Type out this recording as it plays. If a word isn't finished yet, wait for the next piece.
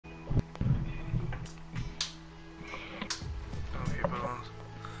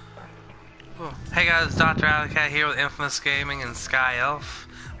Hey guys, Dr.Alleycat here with InfamousGaming and Sky Elf.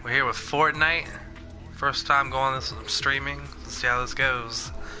 We're here with Fortnite. First time going this streaming. Let's see how this goes.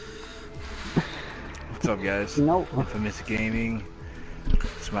 What's up, guys? Nope. Infamous Gaming.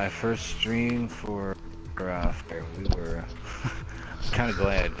 It's my first stream for Fair. We were kind of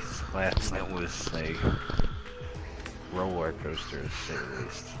glad. Last night was a roller coaster, to say the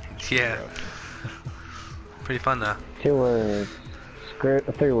least. Yeah. Pretty fun though. 2 words.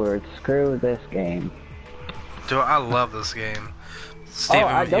 3 words. Screw this game. Dude, I love this game. Steven,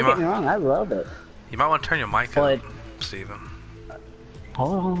 Don't get me wrong, I love it. You might want to turn your mic up, Steven.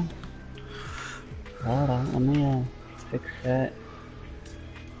 Hold on, let me fix that.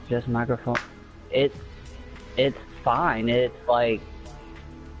 Just microphone. It's fine. It's like,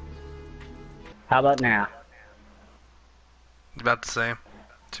 how about now? About the same,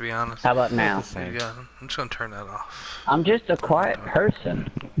 to be honest. How about now? Yeah, I'm just gonna turn that off. I'm just a quiet person.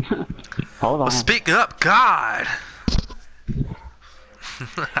 Hold on. Well, speak up, God!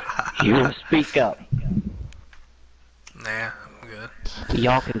 You speak up. Nah, I'm good.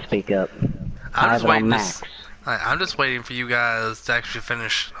 Y'all can speak up. I'm just waiting. Max. I'm just waiting for you guys to actually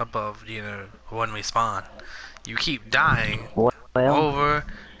finish above, when we spawn. You keep dying Well, over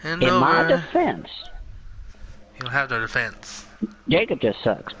and in over. my defense, You don't have no defense. Jacob just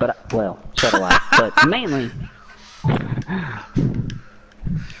sucks, but well, so do I. But mainly,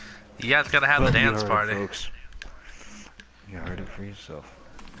 You guys gotta have the dance party. Folks. You heard it for yourself.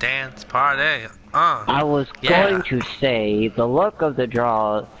 Dance party. I was going to say the luck of the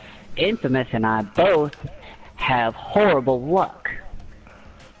draw. Infamous and I both have horrible luck.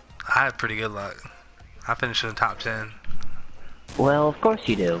 I had pretty good luck. I finished in the top 10. Well, of course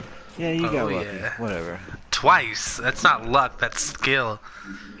you do. Yeah, you got lucky. Yeah. Whatever. Twice. That's not luck. That's skill.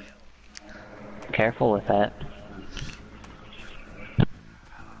 Careful with that.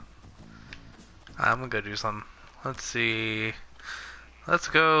 I'm gonna go do something. Let's see. Let's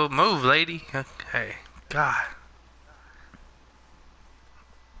go move, lady. Okay. God.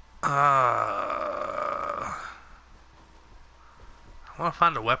 I want to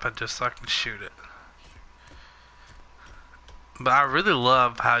find a weapon just so I can shoot it. But I really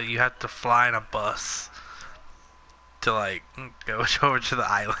love how you have to fly in a bus to like go over to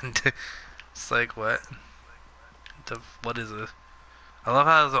the island. It's like what? What is this? I love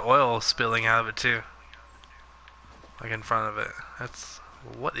how there's oil spilling out of it too. Like in front of it.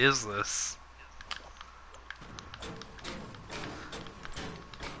 What is this?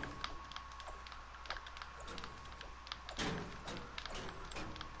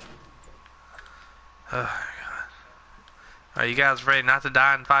 Oh my god. Are you guys ready not to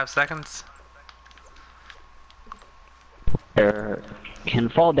die in 5 seconds? There can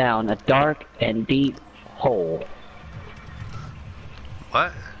fall down a dark and deep hole.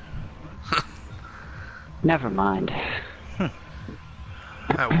 What? Never mind.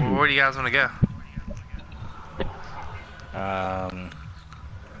 Where do you guys want to go?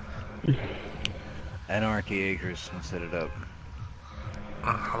 Anarchy Acres. Let's set it up.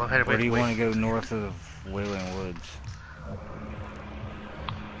 Or do you want to go north of Wailing Woods?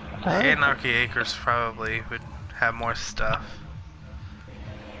 Anarchy Acres probably would have more stuff.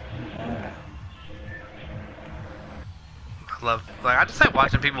 I just like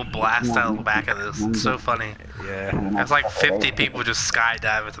watching people blast out the back of this. It's so funny. Yeah. There's like 50 people just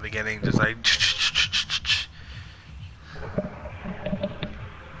skydive at the beginning, just like.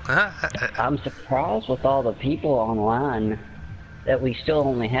 I'm surprised with all the people online that we still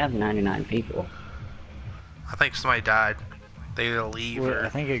only have 99 people. I think somebody died. They either leave Well, or. I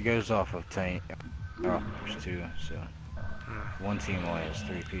think it goes off of tank. Oh, there's 2, so. One team only has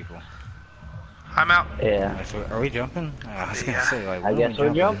 3 people. I'm out. Yeah. So are we jumping? I was gonna Yeah. say, like, I guess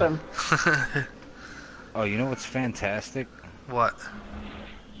we're jumping. Oh, you know what's fantastic? What?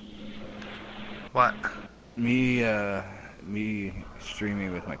 What? Me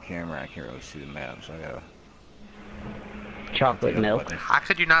streaming with my camera, I can't really see the map, so I gotta... Chocolate milk. How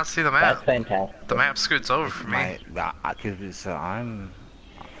could you not see the map? That's fantastic. The map scoots over for me. Because I'm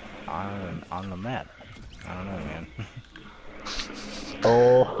on the map. I don't know, man.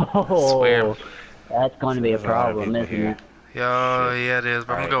 Oh, that's going to be a problem, isn't it? Yo, yeah it is,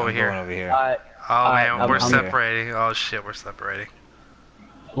 but I'm gonna go over here. Alright. Oh man, we're I'm separating. Here. Oh shit, we're separating.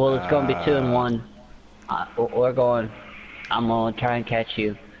 Well, it's going to be 2 and 1. We're going. I'm going to try and catch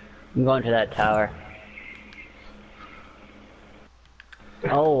you. I'm going to that tower.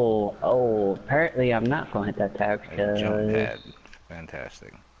 Oh, apparently I'm not going to hit that tower because... Jump pad.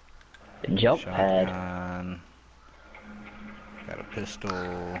 Fantastic. Jump pad. Shotgun. Got a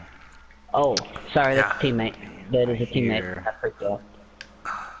pistol. Oh, sorry, that's Yeah. a teammate. That is a teammate. Here. I freaked out.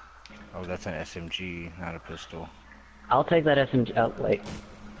 Oh, that's an SMG, not a pistol. I'll take that SMG. Oh, wait.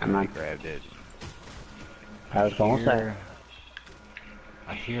 I I'm already not. grabbed it. I was gonna say.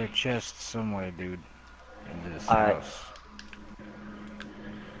 I hear a chest somewhere, dude. In this Alright. house.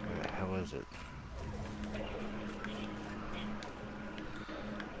 Where the hell is it?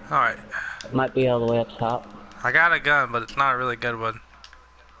 Alright. Might be all the way up top. I got a gun, but it's not a really good one.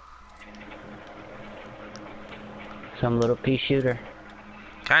 Some little pea shooter.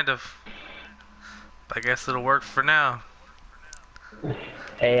 Kind of. I guess it'll work for now.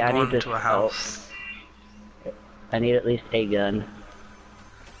 Hey, I Going need this. to a house. Oh, I need at least a gun.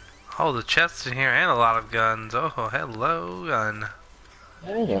 Oh, the chest's in here and a lot of guns. Oh, hello, gun.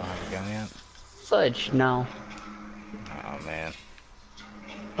 There is You a don't have a gun yet? fudge. No. Oh, man.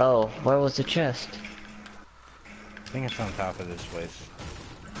 Oh, where was the chest? I think it's on top of this place.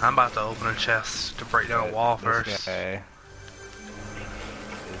 I'm about to open a chest to break down a wall This first. guy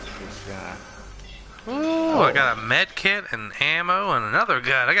is just gonna... Ooh, I got a med kit and ammo and another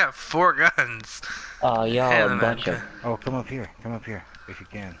gun. I got 4 guns. Oh, y'all And a a bunch of. med Oh, come up here. Come up here. If you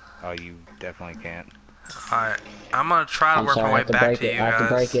can. Oh, you definitely can't. Alright, I'm gonna try to I'm work sorry, my I way have to back break to it. you I have to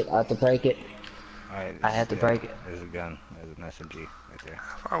break guys. it. I have to break it. Alright, I have to break it. There's a gun. There's an SMG right there.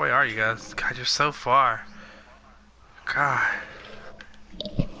 How far away are you guys? God, you're so far. God.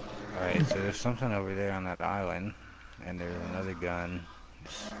 Alright, so there's something over there on that island. And there's another gun.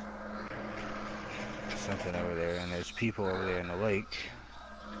 Something over there. And there's people over there in the lake.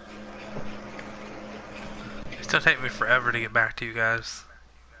 It's gonna take me forever to get back to you guys.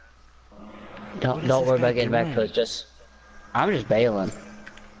 Don't is don't this worry guy about getting back to doing? us. Just I'm just bailing.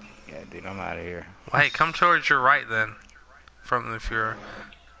 Yeah, dude, I'm out of here. Well, hey, come towards your right then. From if you're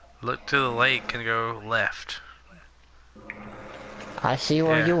look to the lake and go left. I see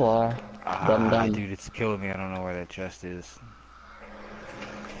where Yeah. you are. Dum dum. Dude, it's killing me. I don't know where that chest is.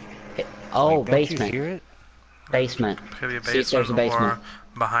 Oh, Like, don't you basement. hear it? Basement. Could be a See if there's basement a basement. or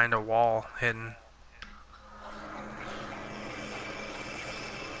behind a wall hidden.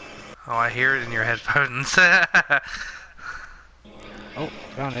 Oh, I hear it in your headphones. Oh,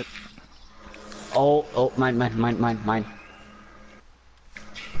 found it. Oh, mine.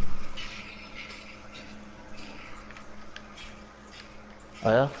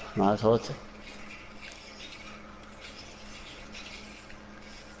 Well, might as well.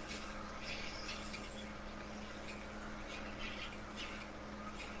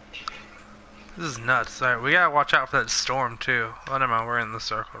 This is nuts. Alright, we gotta watch out for that storm too. Oh, never mind, we're in the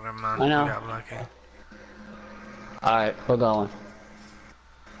circle. Never mind. I know. We got lucky. Alright, we're going.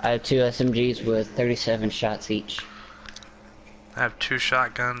 I have 2 SMGs with 37 shots each. I have 2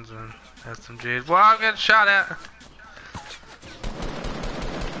 shotguns and SMGs. Well, I'm getting shot at.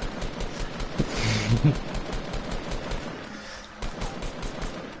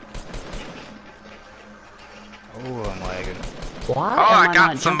 Oh, I'm lagging. Why Oh, am I I got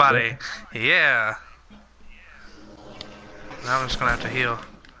not somebody. Yeah. Now I'm just gonna have to heal.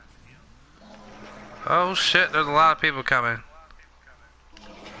 Oh shit, there's a lot of people coming.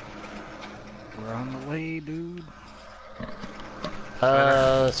 We're on the way, dude.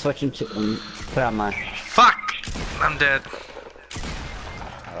 Switching to put on my. Fuck! I'm dead.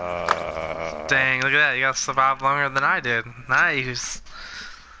 Uh, Dang, look at that. You gotta survive longer than I did. Nice.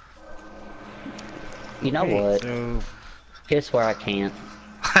 You know okay, what? So, Guess where I can't.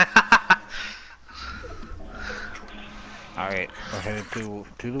 alright, we're headed to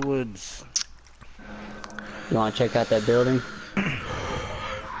the woods. You want to check out that building?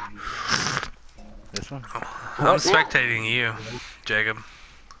 This one? I'm What now? spectating you, Jacob.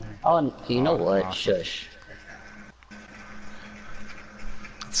 Oh, and you know what? Shush.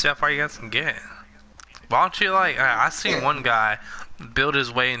 Let's see how far you guys can get. Why don't you like? I seen one guy build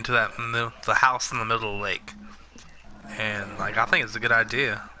his way into that the house in the middle of the lake, and like I think it's a good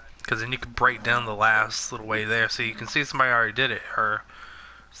idea, because then you could break down the last little way there, so you can see somebody already did it or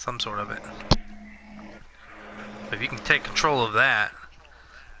some sort of it. If you can take control of that,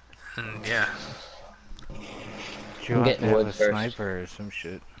 and yeah. You'll have getting to have wood a first. sniper or some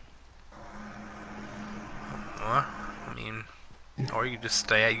shit. Well, I mean, or you can just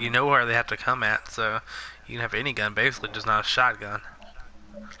stay at, you know where they have to come at, so you can have any gun, basically, just not a shotgun.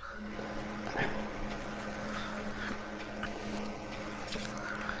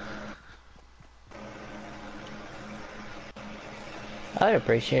 I'd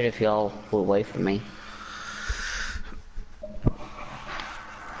appreciate if y'all would wait for me.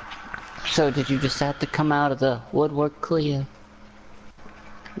 So, did you just have to come out of the woodwork, Cleo?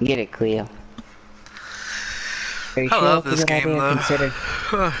 Get it, Cleo. Are you I sure love that's this a good game, idea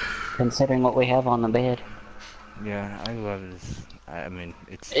though. considering what we have on the bed? Yeah, I love this. I mean,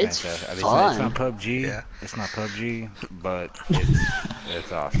 it's It's fantastic. I mean, it's not fun. PUBG. Yeah. It's not PUBG, but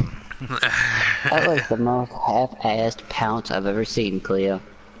it's awesome. That was the most half-assed pounce I've ever seen, Cleo.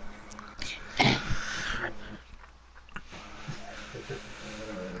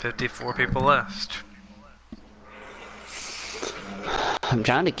 54 people left. I'm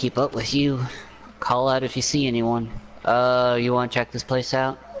trying to keep up with you. Call out if you see anyone. You want to check this place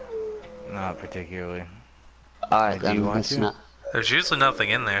out? Not particularly. Alright, Do you then want let's to? not. There's usually nothing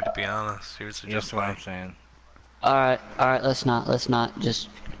in there, to be honest. Usually Yes, just what I'm like, saying. Alright, let's not. Just.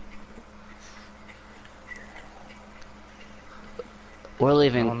 We're I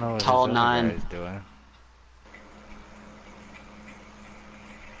leaving don't know what this Tall other guy 9. is doing.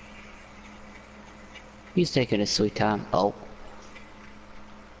 He's taking his sweet time. Oh.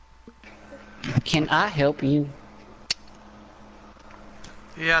 Can I help you?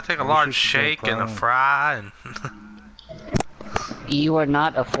 yeah, take a I wish large you could go shake and a prone. fry and You are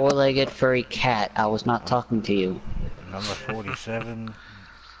not a four-legged furry cat. I was not talking to you. Number 47,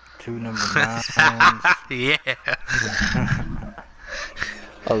 2 number 9s. yeah.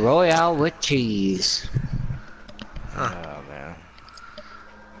 A Royale with cheese. Oh man.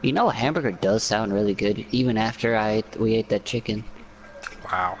 You know, a hamburger does sound really good, even after we ate that chicken.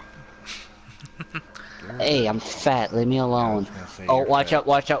 Wow. Hey, I'm fat. Leave me I alone. was gonna say Oh, you're watch fat. out!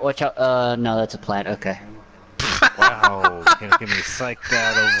 Watch out! Watch out! No, that's a plant. Okay. Wow, gonna get me psyched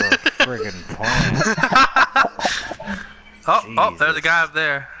out over a friggin' plant. Oh, there's a Jesus. guy up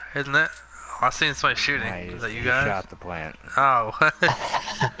there, isn't it? Oh, I seen somebody shooting. Nice. Is that you He guys? shot the plant. Oh.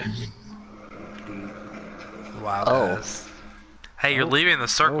 wow, Oh. guys. Hey, you're Oh. leaving the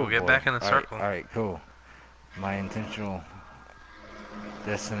circle. Oh Get boy. back in the circle. Alright, cool. My intentional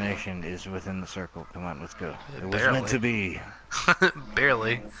destination is within the circle. Come on, let's go. It was meant to be.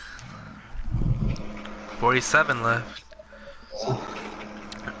 Barely. 47 left.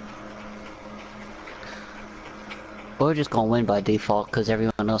 We're just gonna win by default because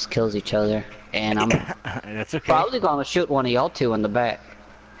everyone else kills each other, and I'm That's okay. probably gonna shoot one of y'all two in the back.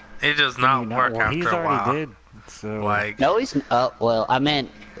 It does Can you not work well, after he's a already while. dead. So Like, No, he's. Oh, well, I meant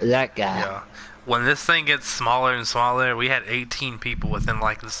that guy. yeah. When this thing gets smaller and smaller, we had 18 people within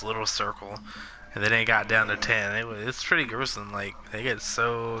like this little circle, and then it got down to 10. It's pretty gruesome. Like they get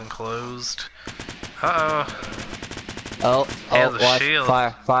so enclosed. Uh oh. Has a Watch! shield.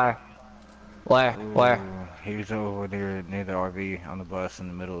 Fire! Where? Ooh, he was over there near the RV on the bus in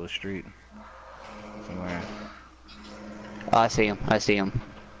the middle of the street. Somewhere. Oh, I see him.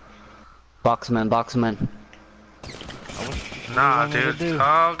 Box him in. Nah, What do you want me to dude. do?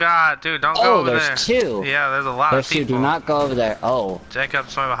 Oh god, dude, don't go Oh, over there. there's two. Yeah, there's a lot There's of two. people. Do not go over there. Oh,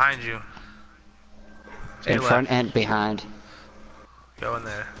 Jacob's right behind you. To in your front left. and behind. Go in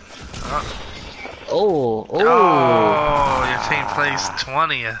there. Oh, Oh! your team placed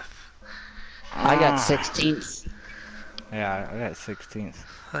 20th. I got 16th. Yeah, I got 16th.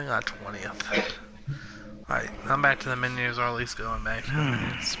 I got 20th. Alright, I'm back to the menus, or at least going back to the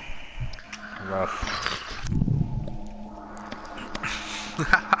menus. Rough.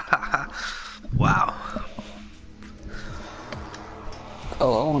 wow.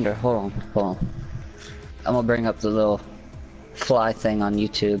 Oh, I wonder. Hold on. I'm gonna bring up the little fly thing on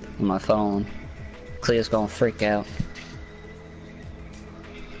YouTube on my phone. Cleo's gonna freak out.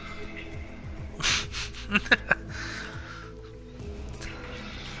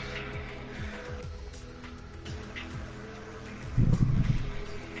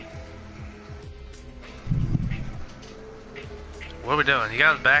 What are we doing? You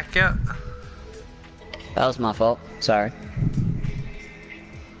guys back yet? That was my fault. Sorry.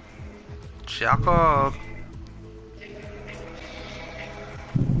 Jacob.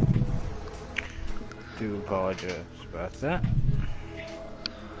 Do apologize about that.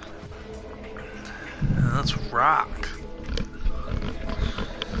 Let's rock.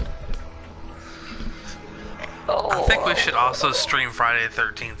 I think we should also stream Friday the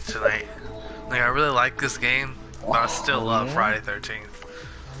 13th tonight. Like, I really like this game, but I still love yeah? Friday the 13th.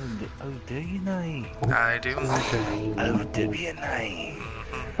 Oh, do you know? I do. Oh, do you know?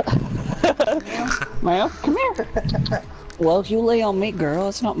 Well, come here. Well, if you lay on me, girl,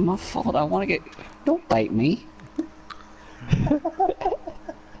 it's not my fault. I want to get. Don't bite me.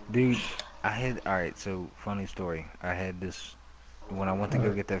 Dude, alright, so, funny story. I had this, when I went to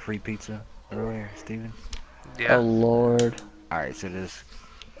go get that free pizza earlier, Steven. Yeah. Oh Lord. Alright, so this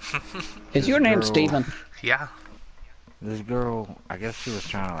Is your name girl- Steven? Yeah. This girl, I guess she was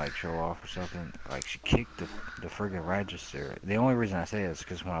trying to like show off or something. Like she kicked the friggin' register. The only reason I say it is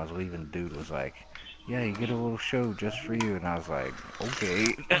because when I was leaving, the dude was like, yeah, you get a little show just for you. And I was like, okay.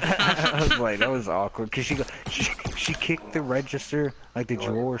 I was like, that was awkward. Cause she kicked the register, like the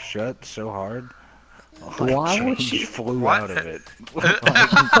drawer shut so hard. Like Why would change she? flew What? out of it.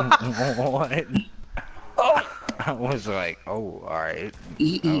 Like, what? Oh, I was like, oh, alright. I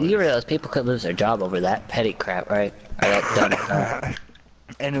you was, realize people could lose their job over that petty crap, right? Or that dumb crap.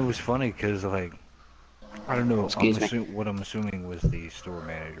 and it was funny because, like, I don't know, Excuse me. what I'm assuming was the store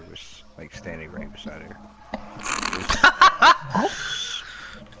manager was, like, standing right beside her. It was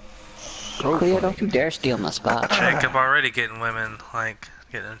so Cleo, funny. don't you dare steal my spot. Jacob already getting women, like,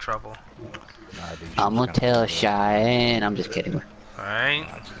 getting in trouble. Nah, dude, she I'm was gonna kinda tell cool. Cheyenne. I'm just kidding. Alright?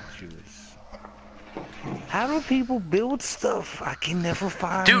 Nah, dude, she was... How do people build stuff? I can never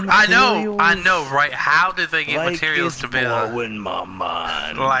find Dude, materials. I know, right? How did they get Like, materials it's to build? blowing my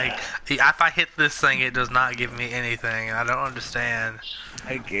mind. Like, if I hit this thing, it does not give me anything, and I don't understand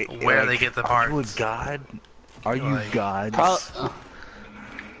where they get the Are you a parts. god? Are you Like, gods? Pro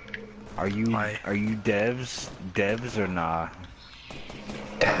Are you Like- devs? Devs or nah?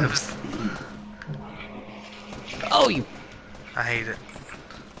 Devs. oh, you. I hate it.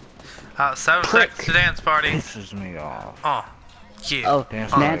 7 Prick. seconds to dance party. Pisses me off. Oh, yeah. Oh,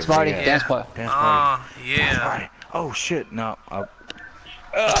 Dance dance party, yeah. dance party. Dance party. Oh, Dance yeah. party. Oh shit! No, Ooh.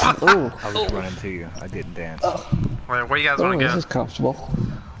 I was running to you. I didn't dance. Where you guys Oh, want to this go? is comfortable.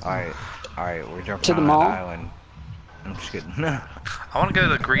 Alright, we're jumping To the on mall? an island. I'm just kidding. I want to go to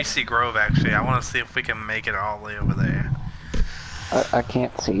the Greasy Grove, actually. I want to see if we can make it all the way over there. I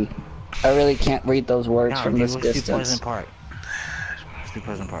can't see. I really can't read those words No, from dude, this let's do distance. Pleasant Park. Let's do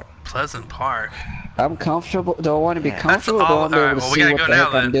Pleasant Park. Pleasant Park. I'm comfortable. Do I want to be Yeah. That's comfortable? Or do I want to be able to well, we see gotta what go the now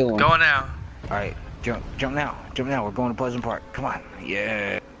heck I'm then. doing? Going now. Alright, jump now. Jump now. We're going to Pleasant Park. Come on.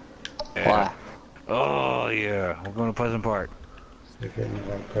 Yeah. Why? Oh yeah, we're going to Pleasant Park.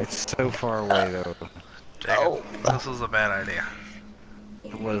 It's so far away though. Jacob, Oh. this was a bad idea.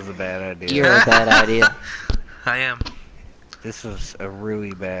 It was a bad idea. You're a bad idea. I am. This was a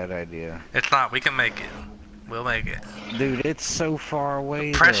really bad idea. It's not. We can make it. We'll make it. Dude, it's so far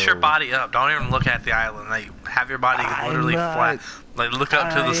away Press your though. body up. Don't even look at the island. Like, have your body literally I'm flat. not- Like, look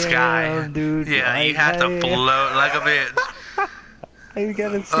up to I the sky. am, dude. Yeah, you have to float like a bitch. I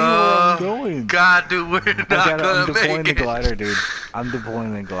gotta see where I'm going. God, dude, we're I'm not gonna deploying make the it. glider, dude. I'm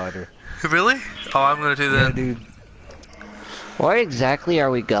deploying the glider. Really? Oh, I'm gonna do Yeah, that. dude. Where exactly are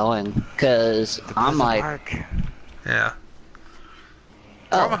we going? Cause The I'm Pleasant like, Park. Yeah.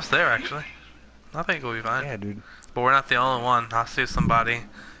 We're oh, almost there, actually. I think we'll be fine. Yeah, dude. But we're not the only one. I see somebody.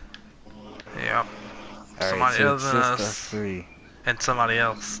 Yep. Alright, Somebody so else it's than just us. us three. And somebody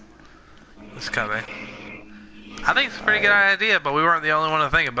else is coming. I think it's a pretty good idea, but we weren't the only one to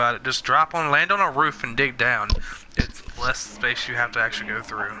think about it. Just land on a roof and dig down. It's less space you have to actually go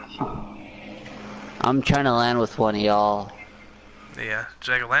through. I'm trying to land with one of y'all. Yeah,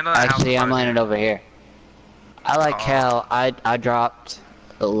 Jacob, land on that house. Actually, in I'm front of landing over here. I like Aw. how I dropped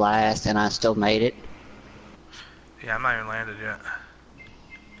the last and I still made it. you. Yeah, I'm not even landed yet.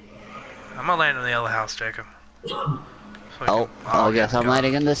 I'm gonna land in the other house, Jacob. So we Oh, can- I guess yeah, I'm go.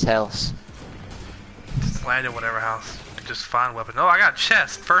 landing in this house. Just land in whatever house. Just find weapon. Oh, I got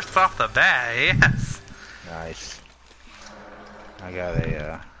chest first off the bat. Yes. Nice. I got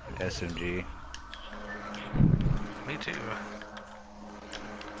a SMG Me too.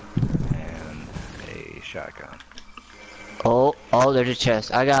 and a shotgun. Oh, there's a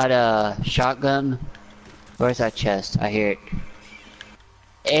chest. I got a shotgun. Where's that chest? I hear it.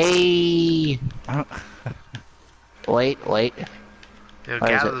 Hey! Wait. Yo, Where is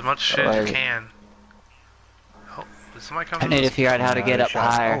gather it? as much shit Where as is you it? can. Oh, did somebody come I to need to this? figure out how to get up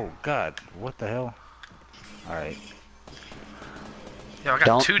higher. Oh god, what the hell? Alright. Yo, I got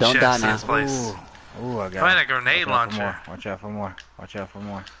Don't- two don't chests die in now. this place. Ooh, I got I had a grenade launcher. Watch out for more. Watch out for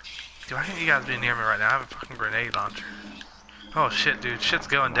more. Dude, why can't you guys be near me right now? I have a fucking grenade launcher. Oh shit, dude. Shit's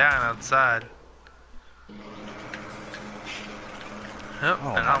going down outside. Yep,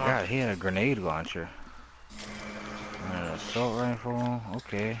 Oh and my I'm god, he had a grenade launcher. And an assault rifle.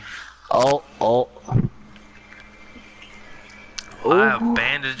 Okay. Oh. I have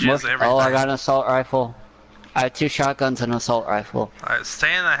bandages, everything. Oh, I got an assault rifle. I have 2 shotguns and an assault rifle. Alright,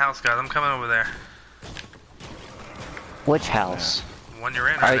 stay in that house, guys. I'm coming over there. Which house? When you're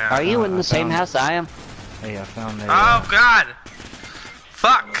in right now. Are you in I the same found- house I am? Hey, I found a. Oh god!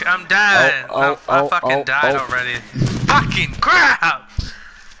 Fuck! I'm dying! Oh, I fucking died already. Fucking crap!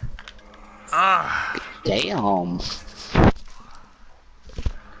 Ugh. Damn.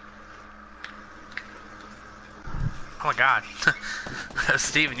 Oh my god.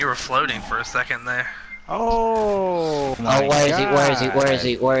 Steven, you were floating for a second there. Oh my Oh, where is he? god. Where is he? Where is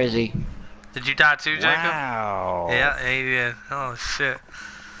he? Where is he? Did you die too, Jacob? Wow. Yeah, he did. Oh shit.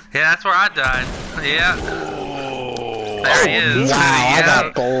 Yeah, that's where I died. Yeah. There he is. Wow, I got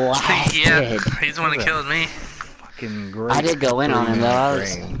Yeah, blasted. he's the one that killed me. Fucking great. I did go in on him though. I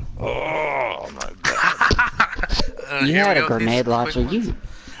was. Oh my god. You Here we had a go, grenade these launcher. quick ones. You.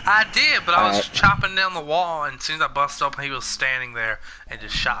 I did, but I was Alright. chopping down the wall, and as soon as I busted open, he was standing there and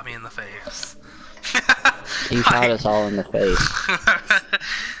just shot me in the face. He shot us all in the face.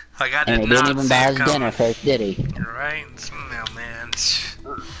 Like I did And he not didn't even see buy it his coming. dinner first, did he? Right? No, man.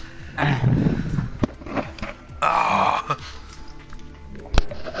 Oh.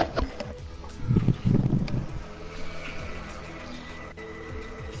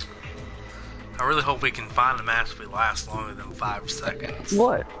 I really hope we can find a match that lasts longer than 5 seconds.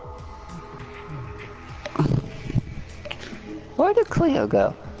 What? Where did Cleo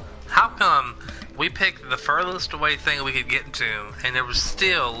go? How come we picked the furthest away thing we could get to, and there was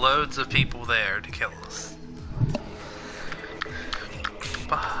still loads of people there to kill us?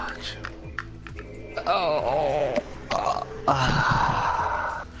 Fudge. Oh.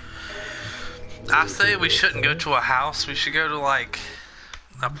 I say we shouldn't go to a house. We should go to like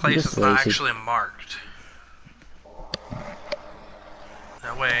a place Just that's not lazy. actually marked.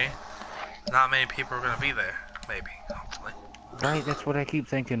 That way, not many people are gonna be there. Maybe, hopefully. Right, that's what I keep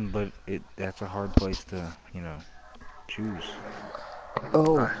thinking, but that's a hard place to, you know, choose.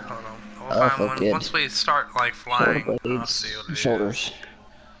 Oh. Alright, hold on. We'll Oh, find one. good. Once we start like Shoulder flying, I'll blades. see what it is. Shoulders.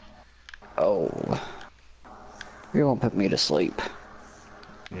 Oh. You're gonna put me to sleep.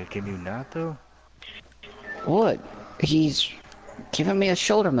 Yeah, can you not though? What? He's giving me a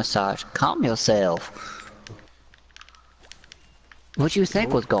shoulder massage. Calm yourself. What you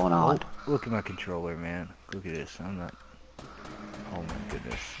think was going on? Look at my controller, man. Look at this. I'm not. Oh my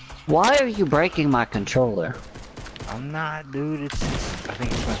goodness. Why are you breaking my controller? I'm not, dude. It's just, I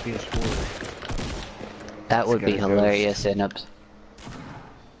think it's my PS4. That would be It's got a hilarious, Inups.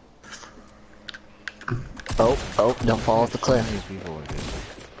 Oh, don't fall off the So cliff. many people with it.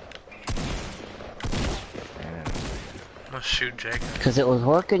 And I'm gonna shoot Jake. Because it was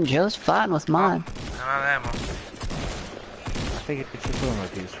working just fine with mine. I'm out of ammo. I think it's just on my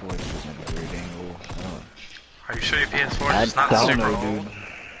PS4. It's just in a weird angle. I don't Are you sure your PS4 I is not don't super know, old? dude.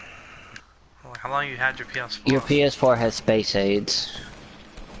 Well, how long you had your PS4? Your PS4 has space aids.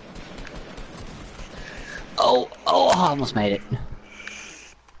 Oh, I almost made it.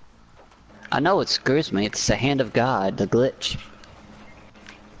 I know it screws me. It's the hand of God, the glitch.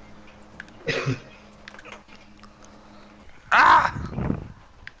 Ah!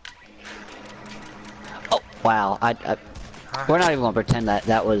 Oh, wow. We're not even gonna pretend that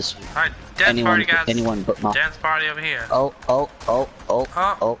that was Alright, dance party, guys. anyone but my. Dance party over here. Oh. Yeah.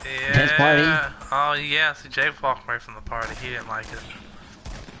 Dance party. Oh, yeah. See, Jake walked away from the party. He didn't like it.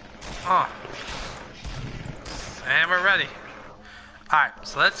 Oh. And we're ready. Alright,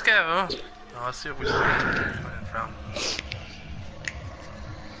 so let's go. Oh, let's see what we started from.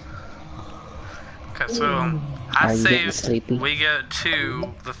 Okay, so I Are you say getting sleepy? we go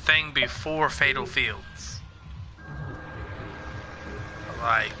to the thing before Fatal Fields.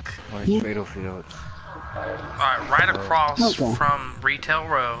 Like, Like Fatal Fields. alright, right across Okay. from Retail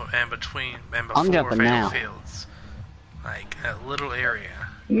Row and between and before I'm jumping Fatal now. Fields. Like, a little area.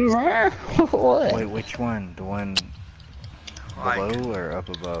 What? Wait, which one? The one Like, below or up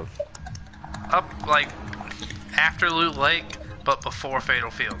above? up, like, after Loot Lake, but before Fatal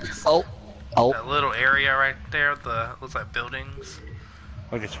Fields. Oh. That little area right there, looks like buildings.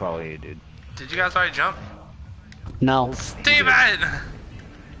 I'll just follow you, dude. Did you guys already jump? No. Steven!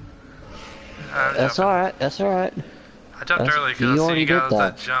 That's alright. That's alright. I jumped That's- early you because I see already you did guys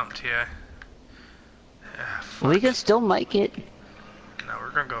that. that jumped, yeah. We can still make it. No,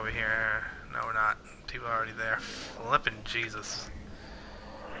 we're gonna go over here. No, we're not. People are already there. Flipping Jesus.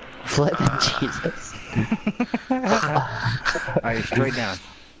 Flipping Jesus. Alright, straight down.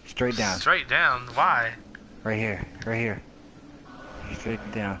 Straight down. Straight down. Why? Right here. Right here. Straight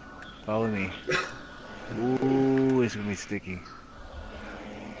down. Follow me. Ooh, it's gonna be sticky.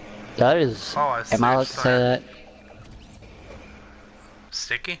 That is. Oh, I see Am I what allowed to you're say that?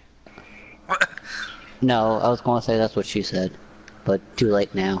 Sticky? What? No, I was gonna say that's what she said. But too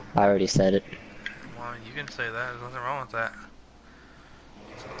late now. I already said it. Well, you can say that. There's nothing wrong with that.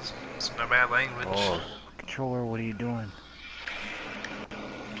 It's no bad language. Oh, controller, what are you doing?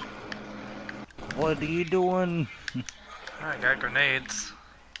 What are you doing? Alright, got grenades.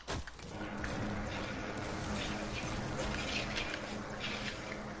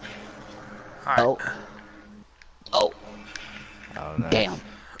 Alright. Oh. Oh. Oh, nice. Damn.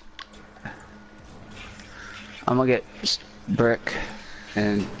 I'm gonna get brick.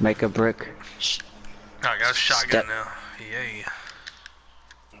 and make a brick. Oh, I got a shotgun now. Yay.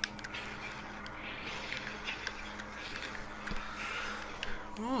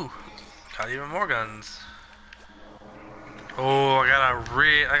 Ooh, got even more guns. Oh, I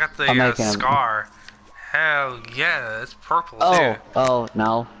got the I'm making scar. Hell yeah, it's purple Oh, too. oh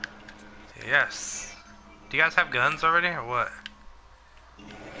no. Yes. Do you guys have guns already or what?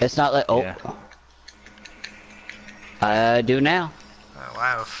 It's not like Yeah. I do now. Oh, I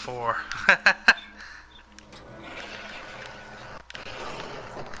have 4.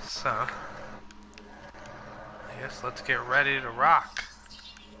 So, I guess let's get ready to rock.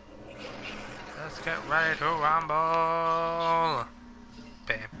 Let's get ready to rumble.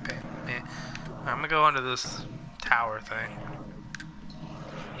 Bam, bam, bam. I'm gonna go under this tower thing.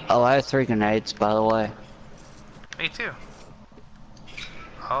 Oh, I have 3 grenades, by the way. Me too.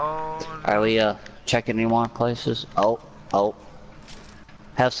 Oh. Are we checking any more places? Oh.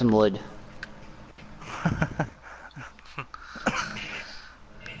 Have some wood.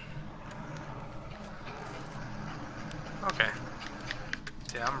 Okay.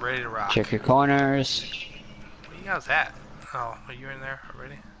 Yeah, I'm ready to rock. Check your corners. Where you guys at? Oh, are you in there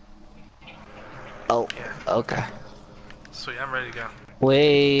already? Oh, Yeah. okay. Sweet, I'm ready to go.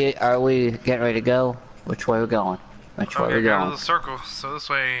 Are we getting ready to go? Which way are we going? Which way are we Go to going? the circle, so this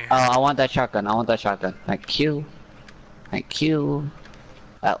way. Oh, I want that shotgun. I want that shotgun. Thank you. Thank you.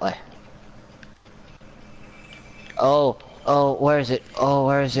 That way. Oh, where is it? Oh,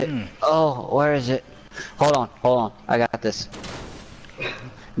 where is it? Oh, where is it? Hold on. I got this.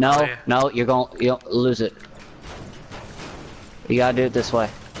 No, Oh, yeah. no, you'll lose it. You gotta do it this way.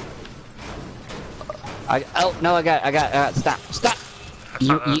 No, I got it. Stop. That's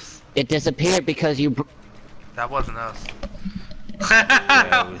not us. It disappeared because you. That wasn't us.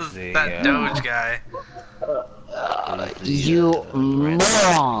 Yeah, it was that Doge guy. You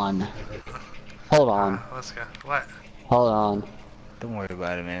moron. Hold on. Let's go. What? Hold on. Don't worry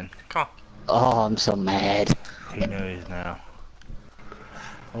about it, man. Come on. Oh, I'm so mad. He knows now.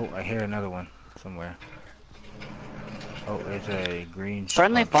 Oh, I hear another one somewhere. Oh, there's a green.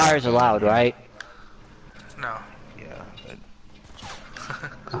 Friendly fire's allowed, right? No. Yeah.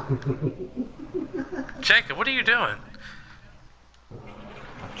 Jacob, what are you doing?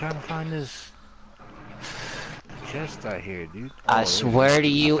 I'm trying to find this chest out here, dude. I swear to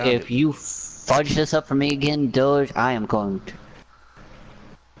you, I found if you fudge this up for me again, Doge, I am going to.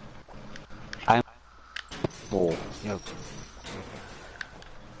 I'm full. Yo.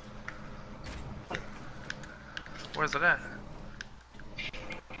 Where's it at?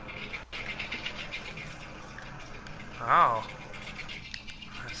 Oh.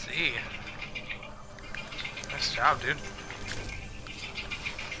 I see. Nice job, dude.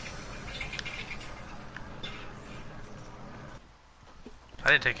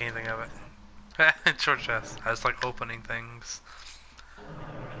 I didn't take anything of it. Short chest. I just like opening things.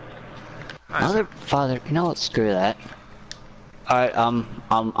 Nice. Mother, father, you know what? Screw that. Alright,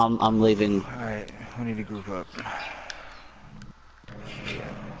 I'm leaving. Alright, we need to group up.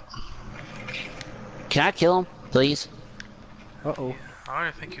 Can I kill him, please? Uh-oh. I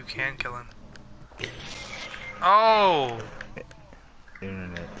don't think you can kill him. Oh!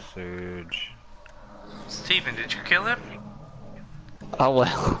 Internet surge. Steven, did you kill him? Oh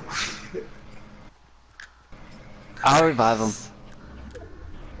well. I'll revive him.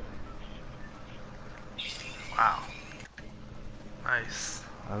 Wow. Nice.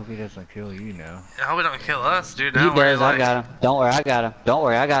 I hope he doesn't kill you now. I hope he don't kill us, dude. He Now we're does, I like, got him. Don't worry, I got him. Don't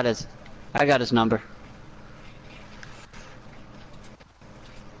worry, I got his number.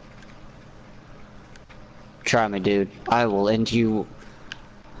 Try me, dude. I will end you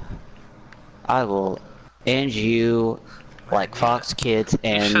like Fox Kids should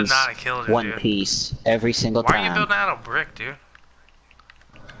and not have killed him, One dude. Piece every single Why are you time. building out of brick, dude?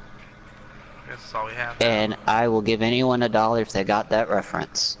 I guess that's all we have now. And I will give anyone $1 if they got that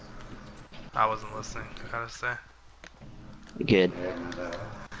reference. I wasn't listening, I gotta say. Good.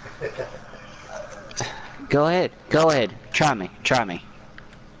 Go ahead. Try me.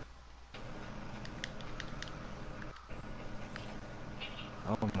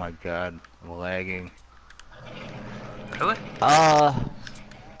 Oh my god, I'm lagging. Really?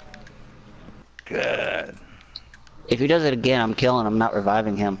 Good. If he does it again, I'm killing him, not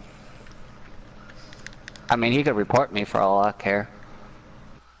reviving him. I mean, he could report me for all I care.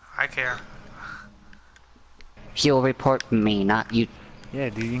 I care. He'll report me, not you. Yeah,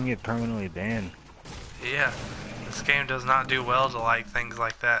 dude, you can get permanently banned. Yeah. This game does not do well to like things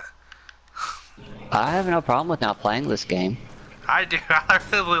like that. I have no problem with not playing this game. I do. I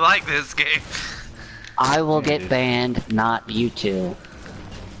really like this game. I will Yeah, get dude. banned, not you two.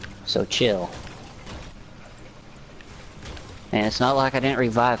 So chill. And it's not like I didn't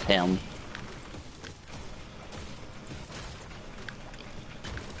revive him.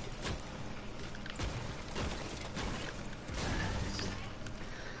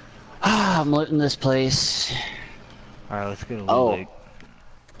 Ah, I'm looting this place. Alright, let's get a loot Oh. lake.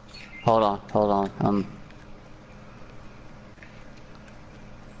 Hold on.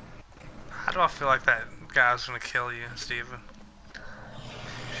 How do I feel like that guy's gonna kill you, Steven?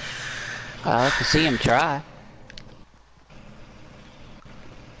 I like to see him try.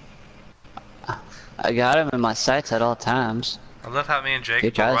 I got him in my sights at all times. I love how me and Jake He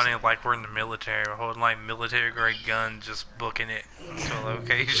are tries. running like we're in the military. We're holding like military grade guns, just booking it to a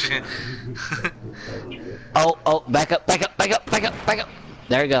location. Oh, back up.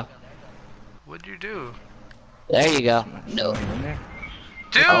 There you go. What'd you do? There you go. No. Somebody in there?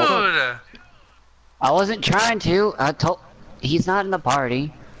 Dude! Oh. I wasn't trying to. I told. He's not in the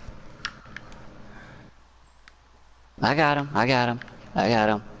party. I got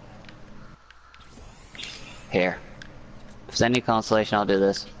him. Here. If there's any consolation, I'll do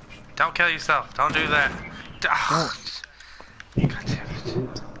this. Don't kill yourself. Don't do that. God damn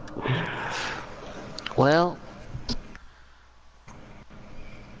it. Well.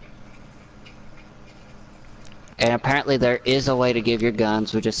 And apparently there is a way to give your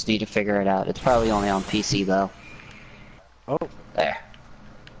guns, we just need to figure it out. It's probably only on PC though. Oh, There.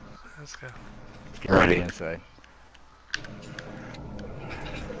 Let's go. get ready inside.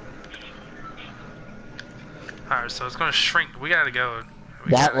 Alright, so it's gonna shrink. We gotta go.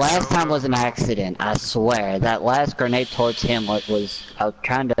 That last time was an accident, I swear. That last grenade towards him was I was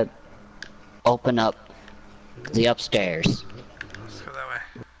trying to open up the upstairs. Let's go that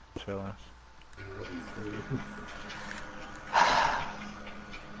way. Show us.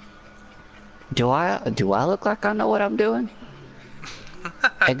 Do I look like I know what I'm doing?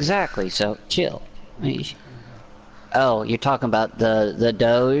 Exactly, so chill. Oh, you're talking about the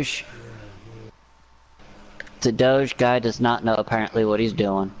Doge? The Doge guy does not know apparently what he's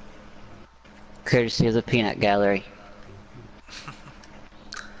doing. Courtesy of the peanut gallery.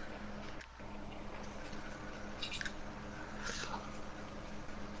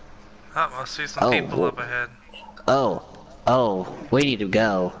 Oh, I see some people up ahead. Oh, we need to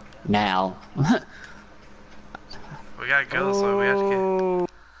go now. We gotta go, so we have to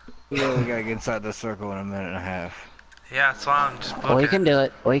Yeah, we gotta get inside the circle in a minute and a half. get. Yeah, that's why I'm just booking. We can do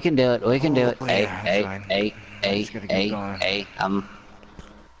it. We can do it. Yeah, fine. Just gotta keep going. Hey.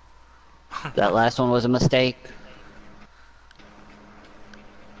 That last one was a mistake.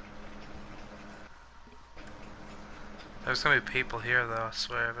 There's gonna be people here, though. I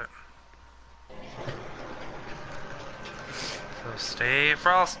swear of it. So stay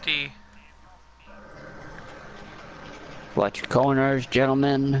frosty. Watch your corners,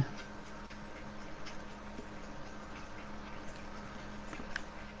 gentlemen.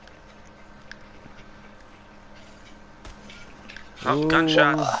 Oh,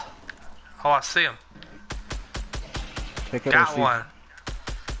 gunshots. Oh, I see him. Pick up Got one.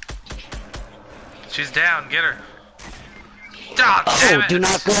 She's down. Get her. God damn it. Do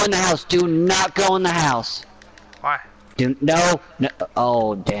not go in the house. Do not go in the house. Why? No.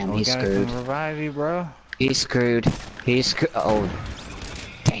 Oh, damn, he's screwed. Come revive you, bro. He's screwed. Oh,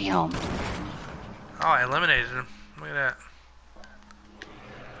 damn. Oh, I eliminated him. Look at that.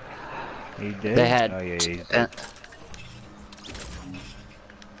 He did? They had. Oh, yeah, he's dead.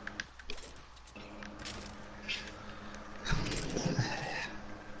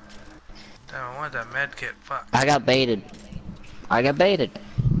 Damn, I wanted that med kit. Fuck. I got baited.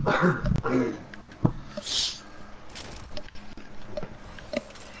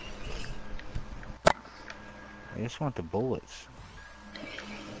 I just want the bullets.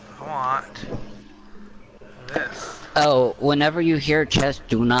 I want this. Oh, whenever you hear chest,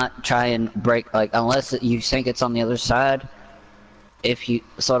 do not try and break, like, unless you think it's on the other side. If you,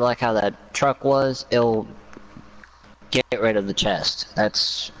 sort of like how that truck was, it'll get rid of the chest.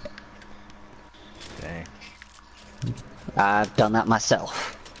 That's... Dang. I've done that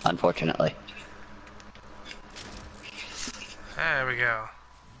myself, unfortunately. There we go.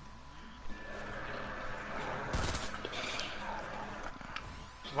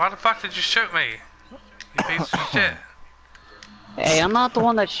 Why the fuck did you shoot me? You piece of shit. Hey, I'm not the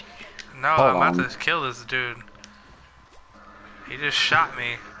one that No, Hold I'm on. about to kill this dude. He just shot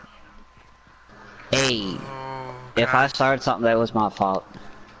me. Hey, Oh, if I God. started something, that was my fault.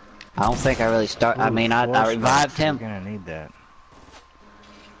 I don't think I really I mean, I revived him. We're gonna need that.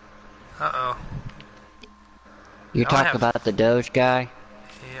 Uh-oh. You I only talk have- about the Doge guy?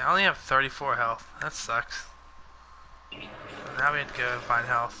 Yeah, I only have 34 health. That sucks. Now we have to go and find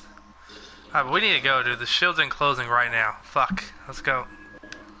health. Alright, but we need to go, dude. The shield's in closing right now. Fuck. Let's go.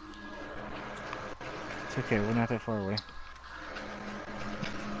 It's okay, we're not that far away.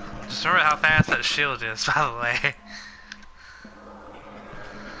 Just remember how fast that shield is, by the way.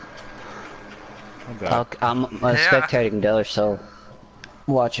 Oh god. I'm spectating Diller, so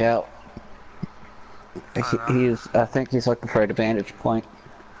watch out. I think he's looking for a vantage point.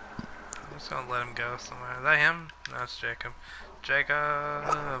 I'm just gonna let him go somewhere. Is that him? No, it's Jacob. Jacob,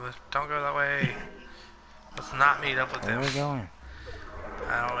 don't go that way. Let's not meet up with him. Where are we going?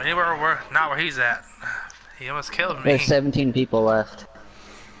 I don't know, anywhere not where he's at. He almost killed me. There's 17 people left.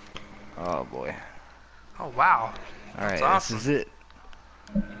 Oh boy. Oh wow. Alright, awesome. this is it.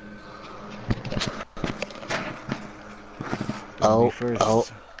 Oh, first. oh.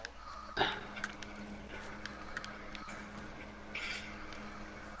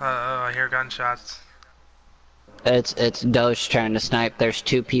 I hear gunshots. It's Doge trying to snipe. There's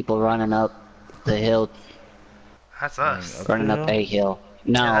 2 people running up the hill. That's us. Running up a hill.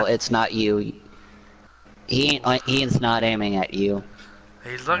 No, Yeah. it's not you. He's not aiming at you.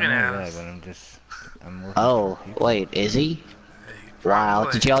 He's looking at us. But I'm looking Oh, for people. wait, is he? Hey, Wow,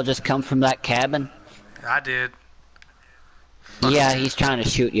 probably. did y'all just come from that cabin? I did. Yeah, he's trying to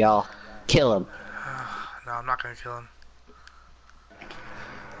shoot y'all. Kill him. No, I'm not gonna kill him.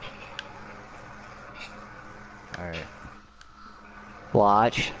 Alright.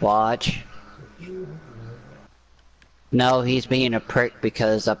 Watch. No, he's being a prick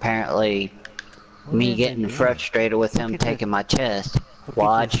because apparently me getting frustrated with him taking my chest. Look at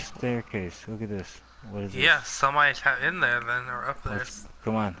Watch. this staircase. Look at this. What is this? Yeah, somebody's in there then, or up there.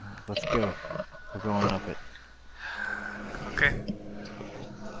 Come on, let's go. We're going up it. Okay.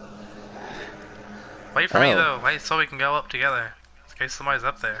 Wait for me Oh. though. Wait so we can go up together. In case somebody's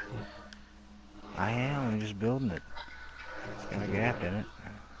up there. I am. I'm just building it. It's got a gap in it.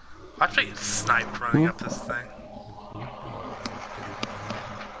 Watch me get sniped running up this thing.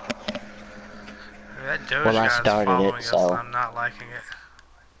 That Doge Well, I guy's started it, following us, so- and I'm not liking it.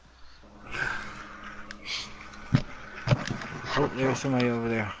 Oh, there's somebody over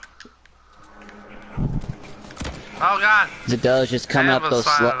there. Oh god! The Doge is coming up those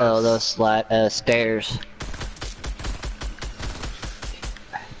stairs.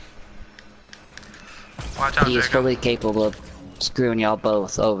 Watch out, He is Jacob. fully capable of screwing y'all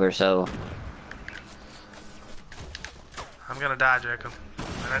both over, so... I'm gonna die, Jacob.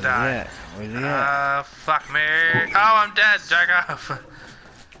 I'm gonna die. Yeah. Where's he at? Fuck me. Oh, I'm dead, Jacob.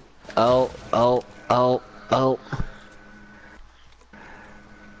 Oh.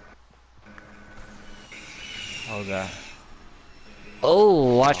 Oh god.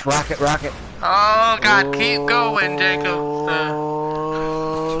 Oh, watch rocket. Oh god, keep going, Jacob.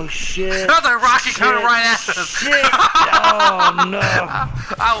 Oh shit. Another rocket coming right at us. Shit. Oh no.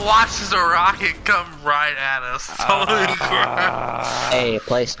 I watched the rocket come right at us. Holy crap. Hey,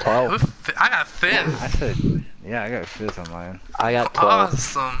 place 12. I got fifth. I said, yeah, I got 5th on mine. I got 12.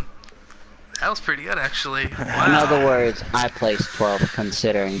 Awesome. That was pretty good, actually. In Wow. other words, I placed 12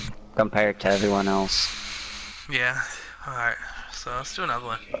 considering compared to everyone else. Yeah. Alright. So let's do another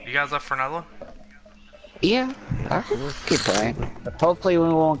one. You guys up for another one? Yeah, I can keep playing. Hopefully we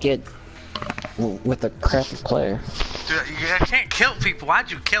won't get with a crappy player. Dude, I can't kill people.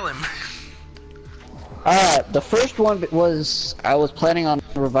 Why'd you kill him? The first one was, I was planning on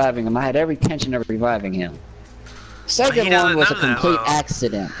reviving him. I had every intention of reviving him. Second doesn't one was a know that, complete though.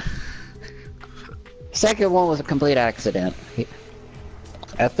 accident. Second one was a complete accident.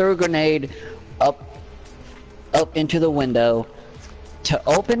 I threw a grenade up into the window to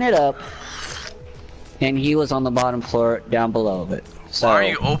open it up, and he was on the bottom floor down below it. So, Why are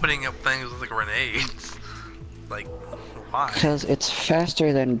you opening up things with grenades? Like, why? because it's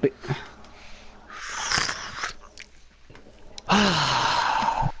faster than...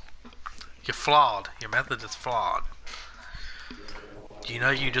 You're flawed. Your method is flawed. You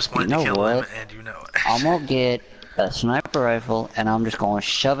know you just wanted You know to kill him, what? and you know it. I'm gonna get a sniper rifle, and I'm just gonna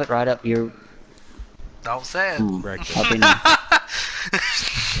shove it right up your... Don't say it. Wrecked Up in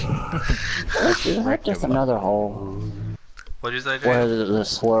Is that just another hole What'd you say, Jay? where the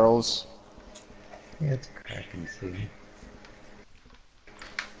swirls? Yeah, it's cracking sea.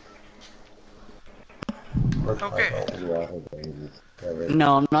 Okay.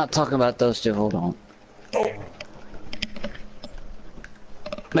 No, I'm not talking about those two. Hold on.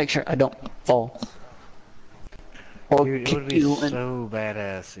 Make sure I don't fall. Or Dude, it kick would be you in. so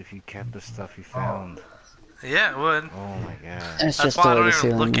badass if you kept the stuff you found. Yeah, it would. Oh my god. It's That's just why I the way don't the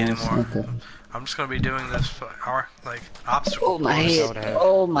even look ceiling is. anymore. Okay. I'm just gonna be doing this for our, like, obstacle Oh my course. head!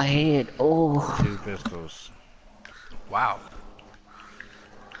 Oh my head! Oh. 2 pistols. Wow.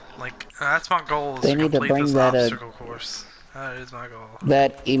 Like, that's my goal, is They to need to complete bring this that obstacle course. That is my goal.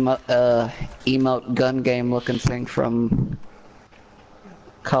 that emote gun game looking thing from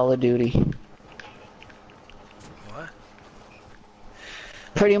Call of Duty. What?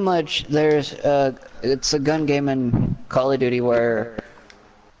 Pretty much, it's a gun game in Call of Duty where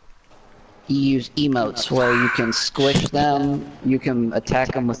you use emotes where you can squish them, you can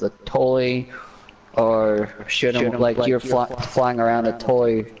attack them with a toy, or shoot them like you're flying around a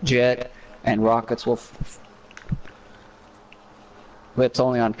toy jet, and rockets will. But it's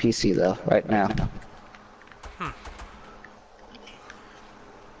only on PC though, right now.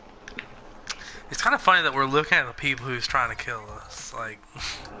 It's kind of funny that we're looking at the people who's trying to kill us. Like,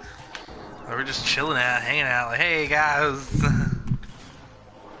 we're just chilling out, hanging out, like, hey guys.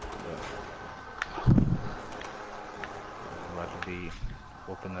 About to be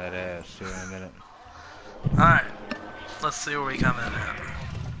whooping that ass here in a minute. Alright, let's see where we come in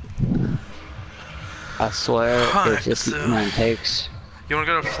at. I swear, Alright, if this so- man takes You wanna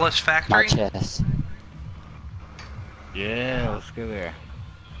go to Flesh my Factory? chest. Yeah, let's go there.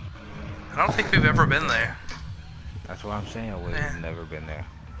 I don't think we've ever been there. That's what I'm saying. We've Yeah. never been there.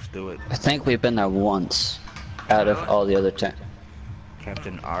 Let's do it. I think we've been there once, out of Really? all the other 10.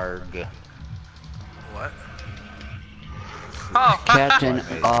 Captain Arg. What? Oh, Captain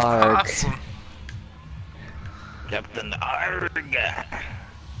Arg. awesome. Captain Arg.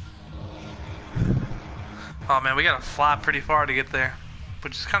 Oh man, we gotta fly pretty far to get there,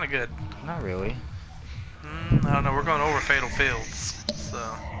 which is kind of good. Not really. I don't know, we're going over Fatal Fields, so.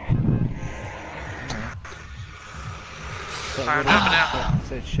 Alright, jumping out. What's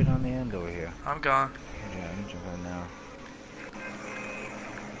that shit on the end over here? I'm gone. Yeah, I'm jumping now.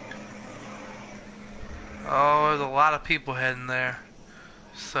 Oh, there's a lot of people heading there.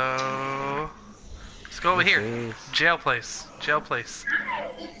 So, let's go over here. Is Jail place. Jail place.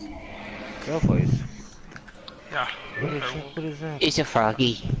 go place. Yeah. What is that? It's a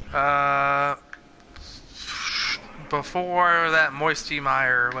froggy. Before that Moisty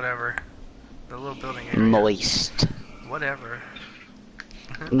Mire or whatever. The little building area. Moist. Whatever.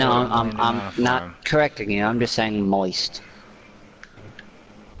 No, Landing on a I'm farm. not correcting you. I'm just saying moist.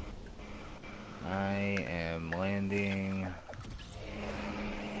 I am landing.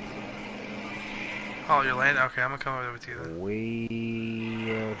 Oh, you're landing? Okay, I'm gonna come over there with you then.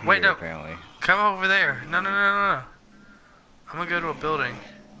 Way out Wait, here, no. apparently. Come over there. No. I'm gonna go to a building.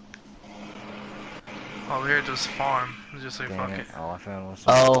 Over here, just farm. Just say Dang fuck it. it. All I found was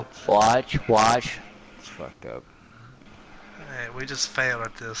some Oh, bullets. watch. It's fucked up. Hey, we just failed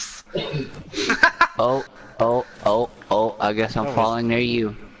at this. Oh, I guess I'm That was- falling near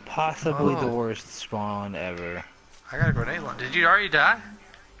you. Possibly the Oh. worst spawn ever. I got a grenade launcher. Did you already die?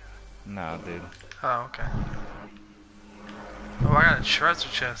 No, dude. Oh, okay. Oh, I got a treasure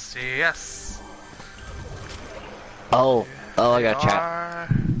chest. Yes. Oh, I got trapped. Are-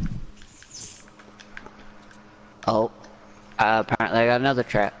 Oh, apparently I got another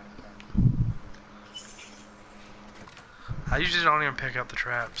trap. I usually don't even pick up the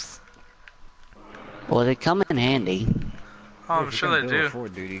traps. Well, they come in handy. Oh, I'm If you're sure gonna they build a do.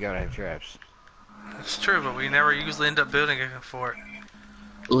 fort, dude, you gotta have traps. It's true, but we never usually end up building a fort.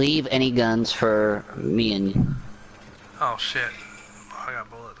 Leave any guns for me and you. Oh shit. Oh, I got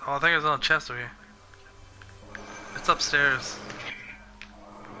bullets. Oh, I think there's another chest over here. It's upstairs.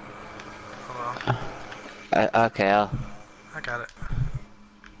 Hold on. Okay, I got it.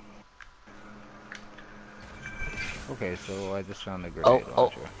 Okay, so I just found the grenade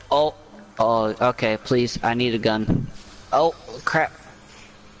launcher. okay, please, I need a gun. Oh, crap.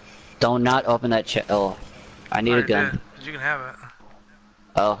 Don't not open that chest. Oh, I need a Already gun. did. You can have it.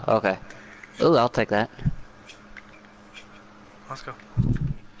 Oh, okay. Ooh, I'll take that. Let's go.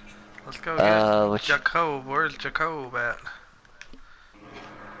 Let's go get which- Jacob. Where's Jacob at?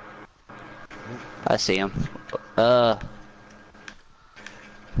 I see him. Oh,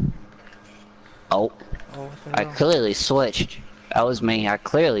 Oh, what the I hell? clearly switched. That was me. I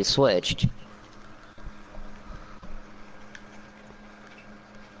clearly switched.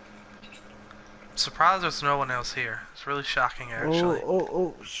 Surprised there's no one else here. It's really shocking, actually.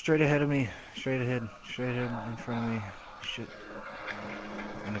 Oh, straight ahead of me. Straight ahead in front of me. Shit.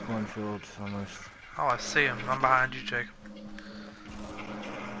 In the cornfields, almost. Oh, I see him. I'm behind you, Jacob.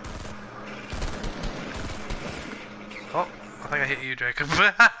 Oh, I think I hit you, Jacob.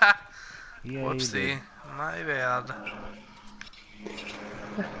 Yeah, you Whoopsie. did. My bad.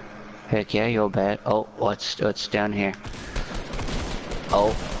 Heck yeah, you're bad. Oh, what's down here?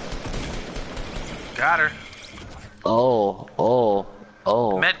 Oh, Got her. oh.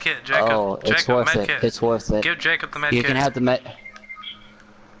 Medkit, Jacob. Oh, it's Jacob, worth medkit. it. It's worth it. Give Jacob the medkit. You can have the med.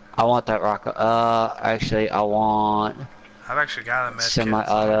 I want that rocket. Actually, I want I've actually got a med kit, so I'm gonna go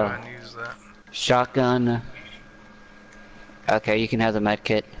semi-auto, ahead and use that. shotgun. Okay, you can have the med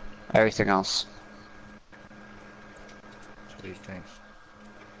kit. Everything else. Sweet, thanks.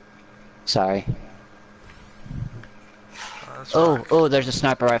 Sorry. Let's Oh, rock. oh, there's a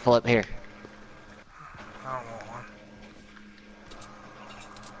sniper rifle up here. I don't want one.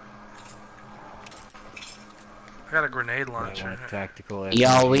 I got a grenade I launcher. want a tactical SMG.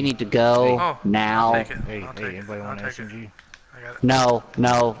 Y'all, we need to go Oh, I'll now. take it. Hey, I'll hey, take it. anybody I'll want an take it. SMG? I got it. No,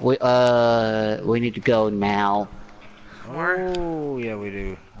 no, we need to go now. Where? Oh, yeah, we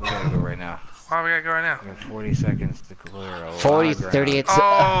do. We gotta go right now. Why we gotta go right now? We got 40 seconds to clear a 40, lot of ground. 38.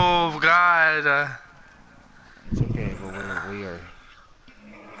 Oh God! It's okay, but we are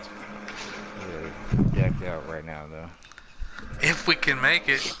decked out right now, though. If we can make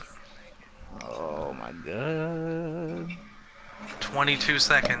it. Oh my god. 22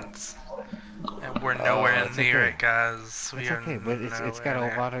 seconds. And we're nowhere it's near okay. it, guys. We It's are okay, but it's got nowhere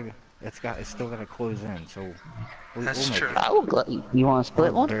a near. lot of it's still got to close in, so That's we'll make true. it. I will you want to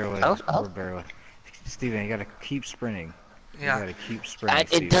split We're one? barely, Oh. we're barely. Steven, you gotta keep sprinting. You Yeah. gotta keep sprinting, It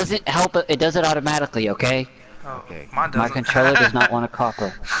Steven. doesn't help. It does it automatically. Okay. Oh, Okay. mine My doesn't. controller does not want a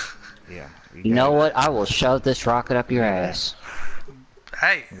copper. Yeah. You know what? I will shove this rocket up your Yeah. ass.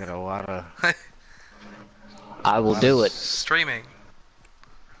 Hey. We got a lot of. I will do it. Streaming.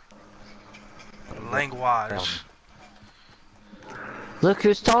 Language. Look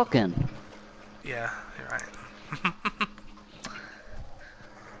who's talking. Yeah, you're right.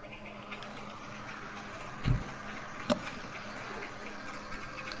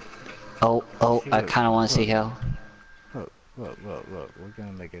 Oh, I kind of want to see how. Look. We're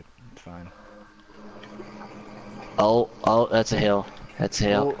gonna make it. It's fine. Oh, that's a hill. That's a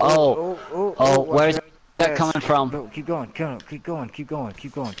hill. Oh, where's that coming from? No, keep going. Keep going. See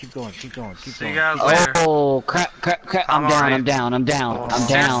you guys later. Oh, crap. I'm down.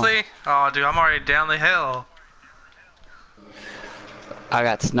 Seriously? Oh, dude, I'm already down the hill. I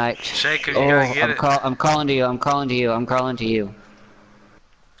got sniped. Jacob, you gotta get it. I'm calling to you.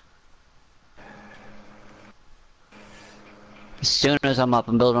 As soon as I'm up,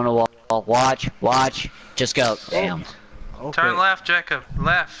 I'm building a wall. Watch. Just go. Damn. Okay. Turn left, Jacob.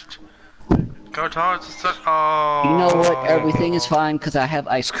 Left. Go towards the sun. Oh. You know what? Everything is fine because I have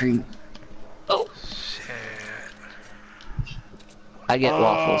ice cream. Oh. Shit. I get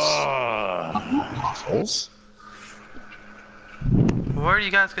waffles. Waffles? Where are you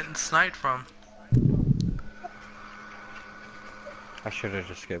guys getting sniped from? I should have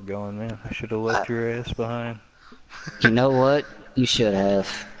just kept going, man. I should have left your ass behind. You know what? You should have.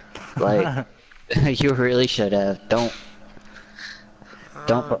 Like, you really should have. Don't.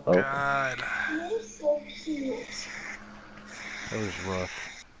 Oh, God. That was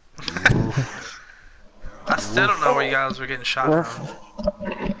rough. I still don't know where you guys were getting shot from.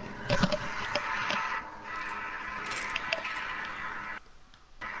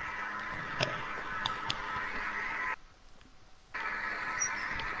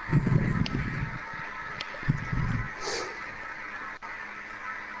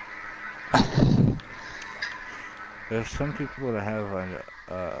 There's some people that have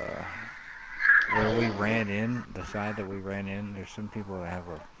where we ran in, the side that we ran in, there's some people that have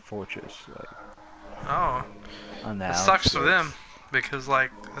a fortress, like, Oh. on the It sucks for them, outskirts. because,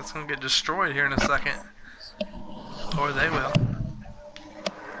 like, that's gonna get destroyed here in a second. Or they will.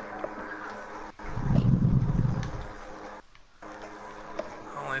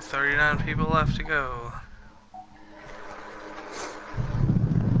 Only 39 people left to go.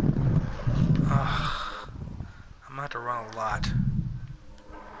 Ugh. I'm gonna have to run a lot.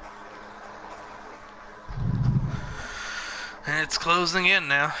 And it's closing in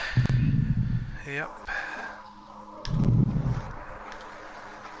now. Yep.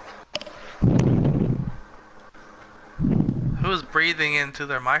 Who's breathing into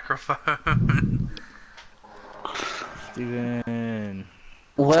their microphone? Steven.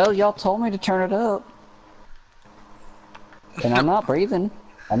 Well, y'all told me to turn it up. And I'm not breathing.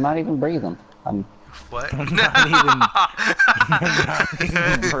 I'm not even breathing. What? I'm not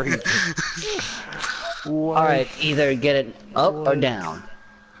even breathing. What? Alright, either get it up or down.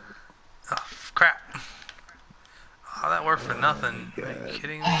 Oh, crap. Oh, that worked for nothing. Are you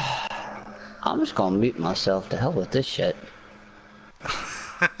kidding me? I'm just gonna mute myself. To hell with this shit.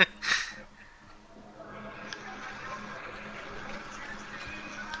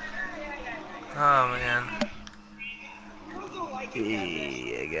 Oh, man.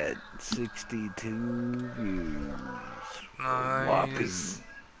 Hey, I got 62 views. Nice. Whopping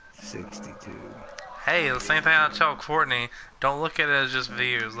 62. Hey, the same thing I tell Courtney. Don't look at it as just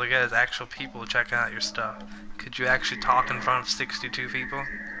views. Look at it as actual people checking out your stuff. Could you actually talk in front of 62 people?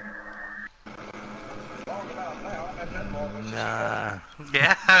 Nah.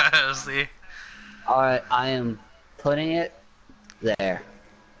 Yeah, see? Alright, I am putting it there.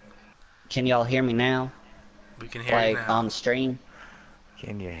 Can y'all hear me now? We can hear you Like, now. on stream?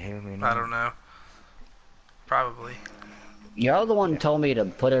 Can you hear me now? I don't know. Probably. Y'all the one who told me to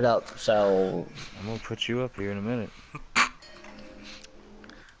put it up, so... I'm gonna put you up here in a minute. Is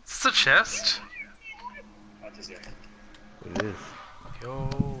this a chest? It is. Yo,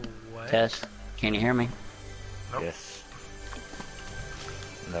 what? Test, can you hear me? Nope. Yes.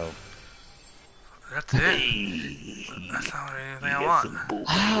 No. That's it. That's not anything I want.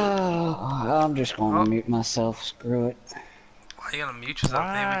 I'm just gonna mute myself, screw it. Why are you gonna mute yourself?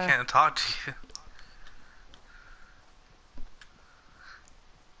 Maybe we Why? can't talk to you.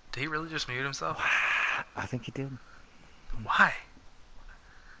 Did he really just mute himself? I think he did. Why?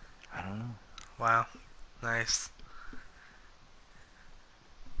 I don't know. Wow. Nice.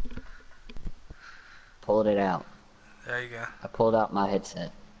 Pulled it out. There you go. I pulled out my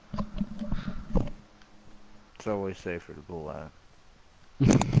headset. It's always safer to pull out.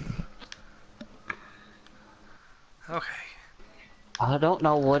 Okay. I don't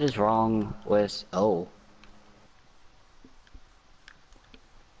know what is wrong with... Oh.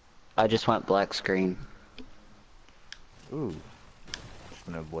 I just went black screen. Ooh. It's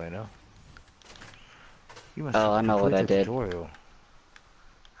no bueno. You must Oh, I know what I complete the did. tutorial.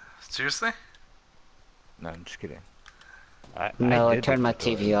 Seriously? No, I'm just kidding. No, I did the turned my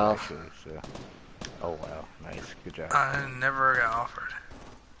tutorial, TV off. actually, so. Oh wow, nice, good job. I never got offered.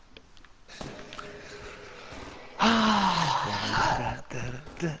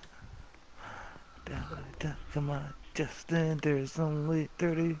 Come on, Justin, there's only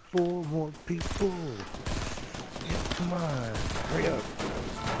 34 more people. Yeah, come on, hurry up.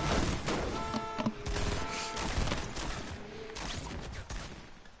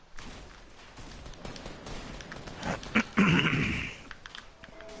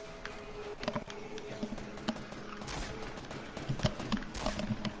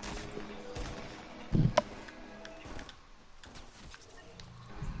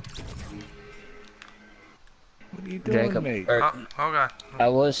 What are you doing, Jacob, mate? Oh god. I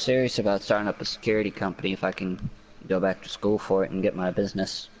was serious about starting up a security company if I can go back to school for it and get my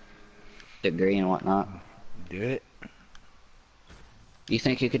business degree and whatnot. Do it. You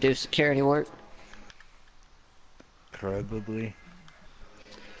think you could do security work? Probably.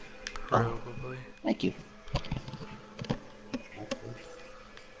 Probably. Thank you.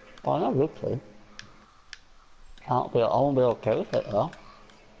 Oh, no, good play. I won't be okay with it though.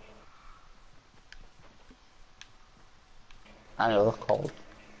 I know it's cold.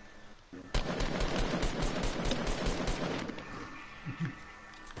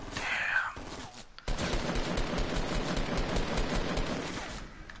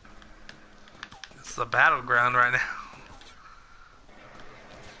 It's the battleground right now.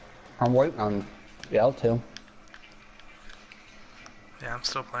 I'm waiting on y'all too. Yeah, I'm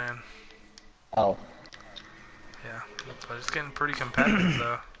still playing. Oh. Yeah, but it's getting pretty competitive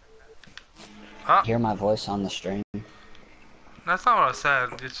though. Oh, Hear my voice on the stream. that's not what I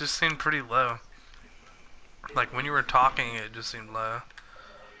said. It just seemed pretty low. Like when you were talking, it just seemed low.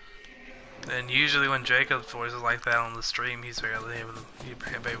 And usually when Jacob's voice is like that on the stream, he's barely able to hear.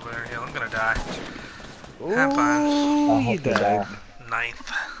 I'm gonna die. I'm fine. Ooh, I you hope you died.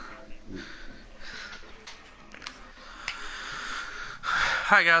 Ninth.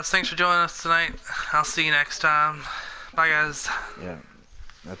 Alright guys, thanks for joining us tonight. I'll see you next time. Bye guys. Yeah,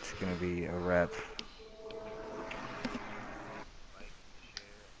 that's gonna be a wrap.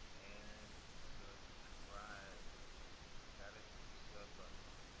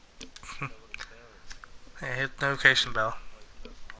 Hey, hit the notification bell.